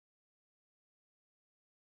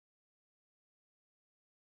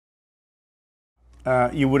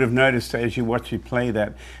you would have noticed as you watch me play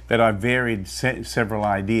that I varied several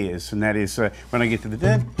ideas, and that is when I get to the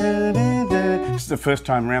da, da, da, da, it's the first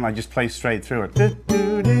time around I just play straight through it. Da,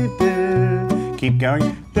 da, da, da. Keep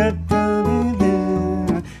going. Da, da,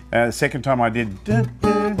 da, da. Second time I did. Da,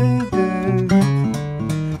 da, da, da.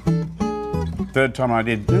 Third time I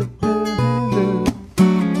did. Da, da, da, da.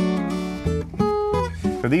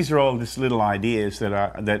 So these are all just little ideas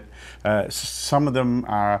that some of them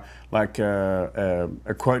are like a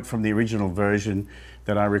quote from the original version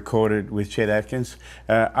that I recorded with Chet Atkins.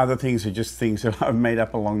 Other things are just things that I've made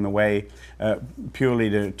up along the way,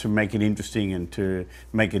 purely to make it interesting and to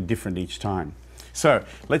make it different each time. So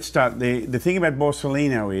let's start. The thing about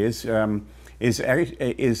Borsalino is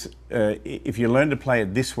if you learn to play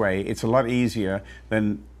it this way, it's a lot easier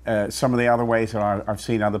than some of the other ways that I've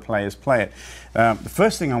seen other players play it. The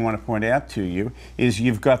first thing I want to point out to you is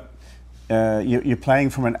you've got you're playing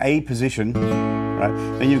from an A position, right?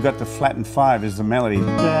 Then you've got the flattened 5 as the melody.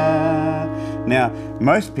 Da. Now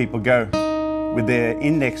most people go with their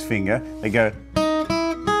index finger. They go,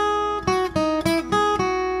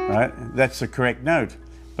 right? That's the correct note.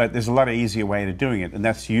 But there's a lot of easier way to doing it, and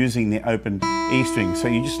that's using the open E string. So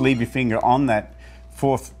you just leave your finger on that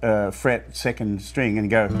 4th fret 2nd string and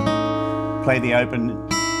go play the open.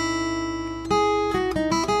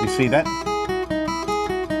 You see that?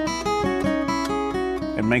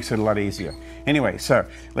 It makes it a lot easier. Anyway, so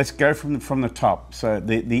let's go from the top. So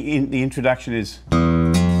the introduction is.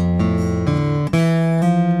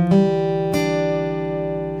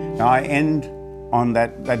 Now I end on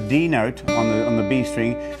that D note on the B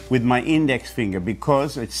string with my index finger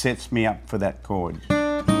because it sets me up for that chord.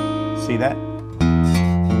 See that?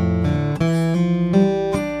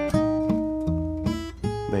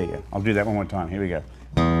 There you go. I'll do that one more time. Here we go.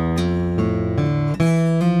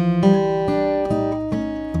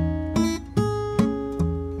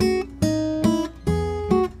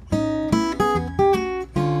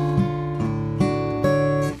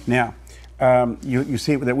 Now, you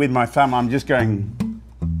see that with my thumb I'm just going,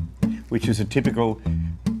 which is a typical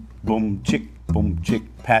boom chick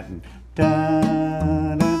pattern. Da,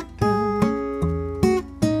 da, da.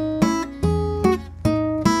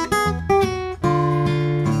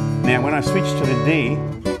 Now when I switch to the D,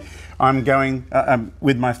 I'm going,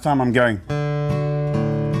 with my thumb I'm going,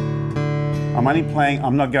 I'm only playing,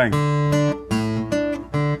 I'm not going,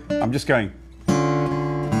 I'm just going.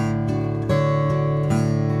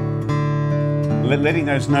 Letting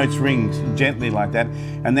those notes ring gently like that,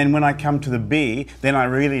 and then when I come to the B, then I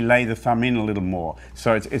really lay the thumb in a little more.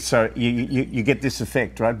 So it's so you get this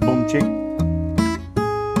effect, right? Boom chick.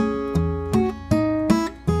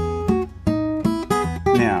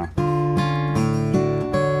 Now,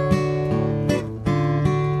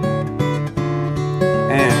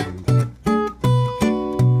 and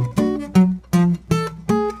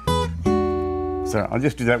so I'll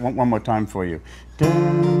just do that one more time for you.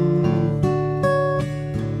 Dun.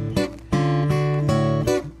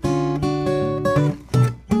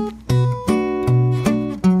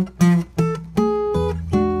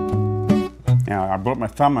 I brought my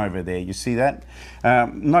thumb over there, you see that?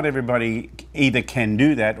 Not everybody either can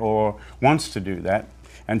do that or wants to do that,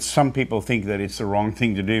 and some people think that it's the wrong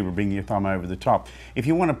thing to do to bring your thumb over the top. If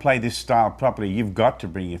you want to play this style properly, you've got to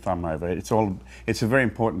bring your thumb over it. It's a very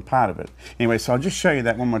important part of it. Anyway, so I'll just show you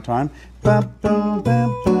that one more time.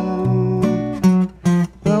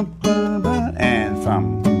 And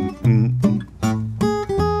thumb.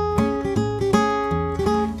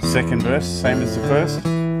 Second verse, same as the first.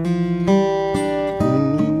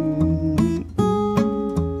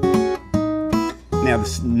 Now,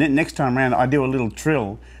 next time around, I do a little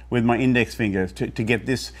trill with my index finger to get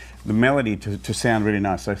the melody to sound really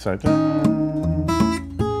nice. So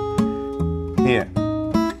here.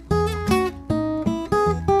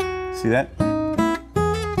 See that?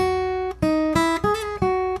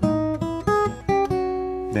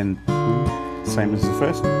 Then, same as the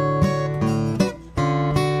first.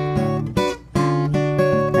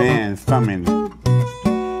 And thumb in.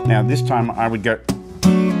 Now, this time I would go.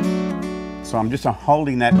 So I'm just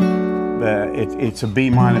holding that, it's a B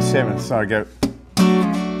minor 7th, so I go,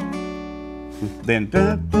 then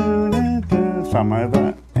thumb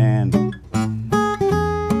over, and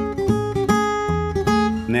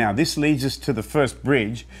now this leads us to the first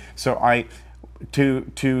bridge. So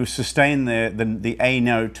to sustain the A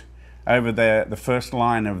note over the first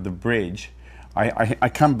line of the bridge, I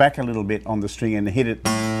come back a little bit on the string and hit it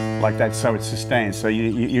like that so it sustains. So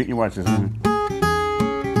you watch this.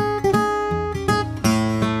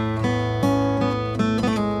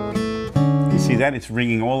 See that? It's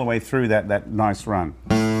ringing all the way through that nice run.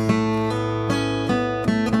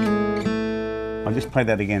 I'll just play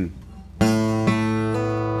that again.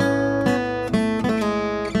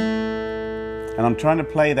 And I'm trying to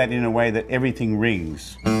play that in a way that everything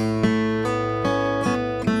rings.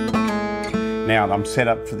 Now I'm set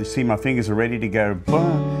up for the, see my fingers are ready to go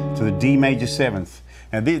to the D major 7th.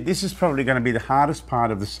 Now this is probably going to be the hardest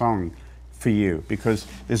part of the song for you because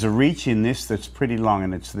there's a reach in this that's pretty long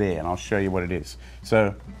and it's there, and I'll show you what it is.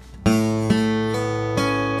 So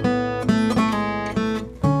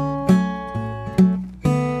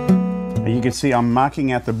you can see I'm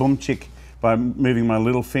marking out the boom chick by moving my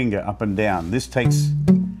little finger up and down. This takes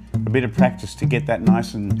a bit of practice to get that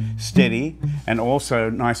nice and steady and also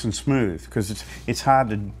nice and smooth, because it's hard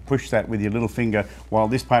to push that with your little finger while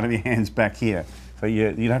this part of your hand's back here. So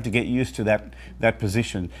you'll have to get used to that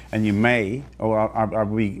position, and you may, or I'll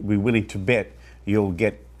be willing to bet, you'll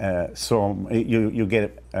get you'll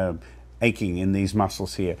get aching in these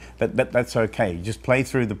muscles here. But that's okay. Just play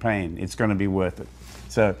through the pain. It's going to be worth it.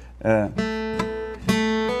 So.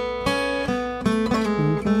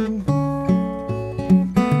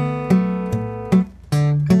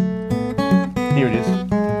 Here it is.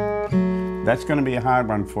 That's going to be a hard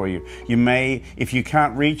one for you. You may, if you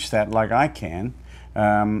can't reach that like I can,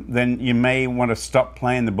 then you may want to stop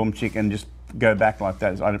playing the boom chick and just go back like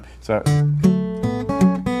that. So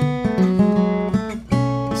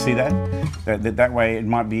you see that? That way it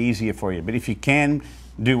might be easier for you. But if you can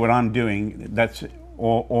do what I'm doing, that's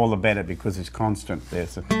all the better, because it's constant there.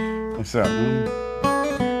 So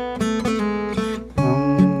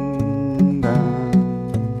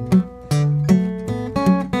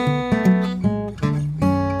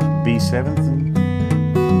B7th.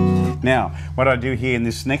 Now, what I do here in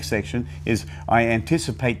this next section is I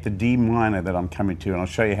anticipate the D minor that I'm coming to, and I'll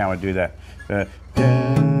show you how I do that.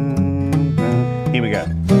 Here we go.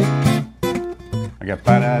 I go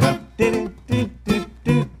ba-da-da,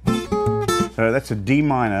 di-di-di-di-di. So that's a D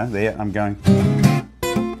minor there. I'm going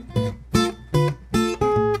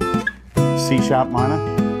C sharp minor.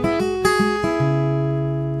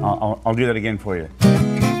 I'll do that again for you.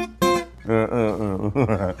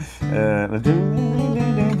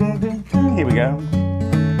 Here we go.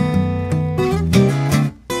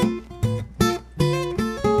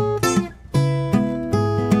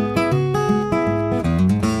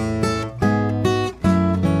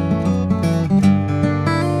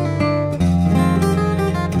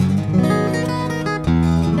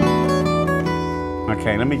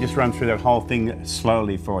 Okay, let me just run through that whole thing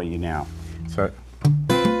slowly for you now. So.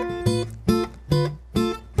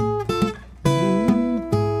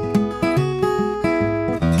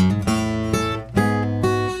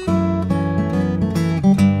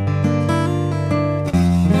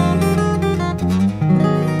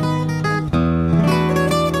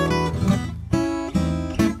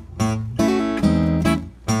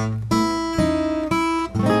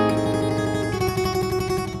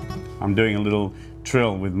 I'm doing a little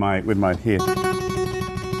trill with my here. So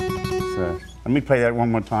let me play that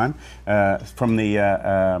one more time from the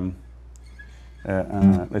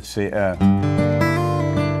let's see. Then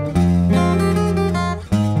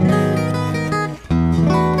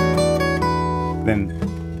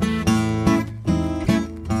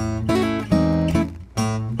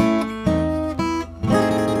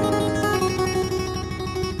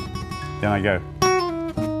I go.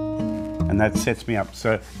 And that sets me up.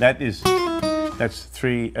 So that's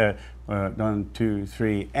 3, 1, 2,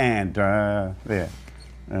 3, and there.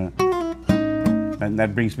 And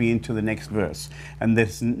that brings me into the next verse. And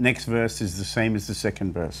this next verse is the same as the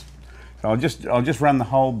second verse. So I'll just run the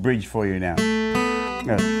whole bridge for you now.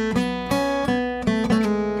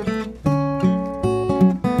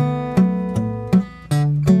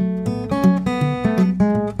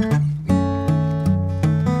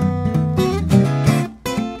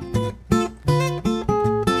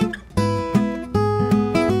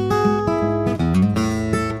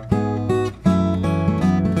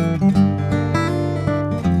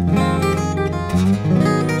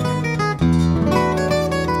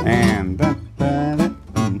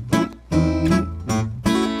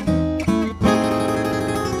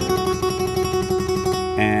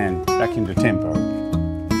 Into tempo.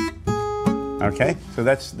 Okay, so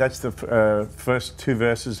that's the first 2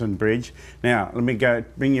 verses and bridge. Now let me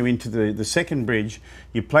bring you into the second bridge.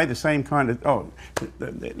 You play the same kind of.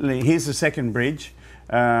 Here's the second bridge.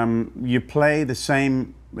 You play the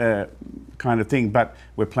same kind of thing, but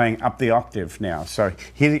we're playing up the octave now. So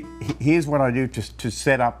here's what I do to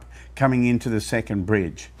set up coming into the second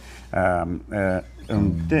bridge.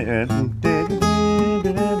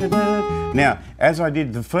 Now, as I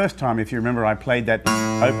did the first time, if you remember, I played that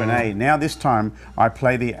open A. Now this time, I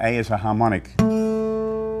play the A as a harmonic.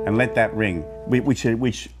 and let that ring,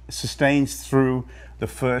 which sustains through the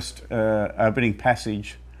first opening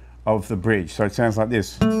passage of the bridge. So it sounds like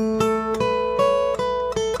this.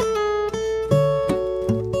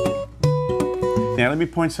 Now let me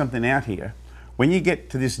point something out here. When you get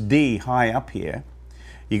to this D high up here,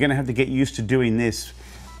 you're going to have to get used to doing this,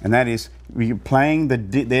 and that is you're playing the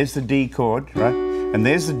D, there's the D chord, right? And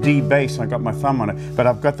there's the D bass, I got my thumb on it, but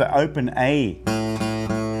I've got the open A.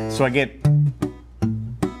 So I get,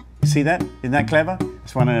 see that? Isn't that clever?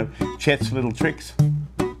 It's one of Chet's little tricks.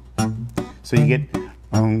 So you get,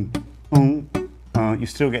 you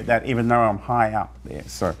still get that even though I'm high up there.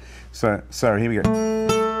 So here we go.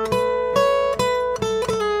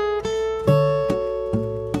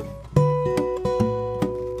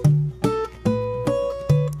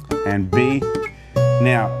 And B.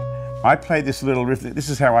 Now, I play this little riff. This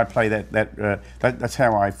is how I play that's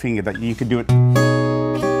how I finger that. You could do it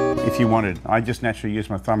if you wanted. I just naturally use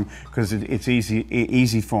my thumb because it's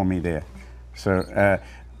easy for me there. So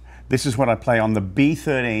this is what I play on the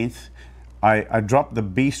B13th. I drop the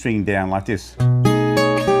B string down like this.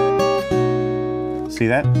 See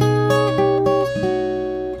that?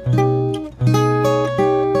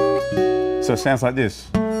 So it sounds like this.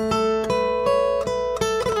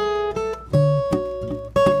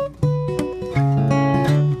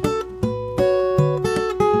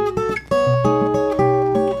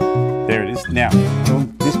 There it is. Now,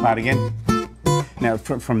 this part again. Now,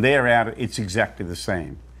 from there out, it's exactly the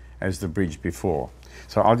same as the bridge before.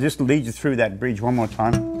 So I'll just lead you through that bridge one more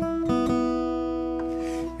time.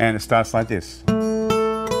 And it starts like this. You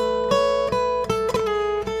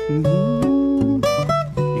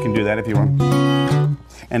can do that if you want.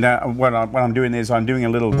 And what I'm doing is I'm doing a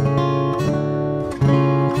little...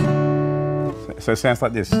 So it sounds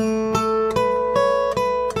like this.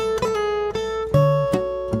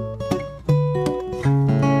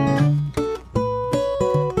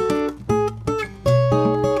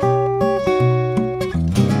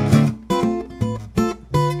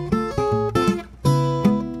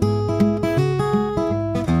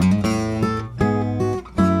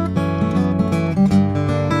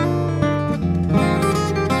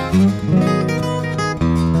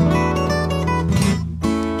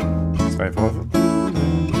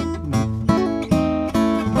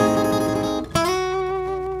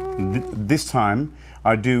 This time,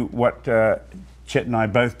 I do what Chet and I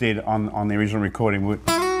both did on the original recording.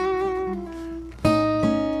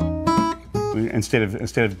 Instead of,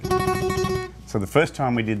 so the first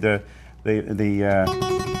time we did the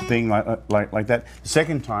thing like that. The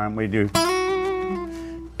second time we do.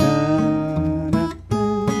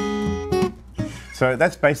 So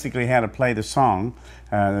that's basically how to play the song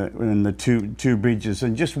in the two bridges,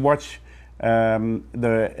 and just watch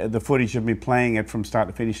the footage of me playing it from start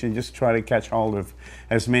to finish, and just try to catch hold of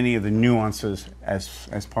as many of the nuances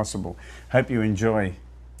as possible. Hope you enjoy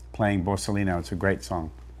playing Borsalino. It's a great song.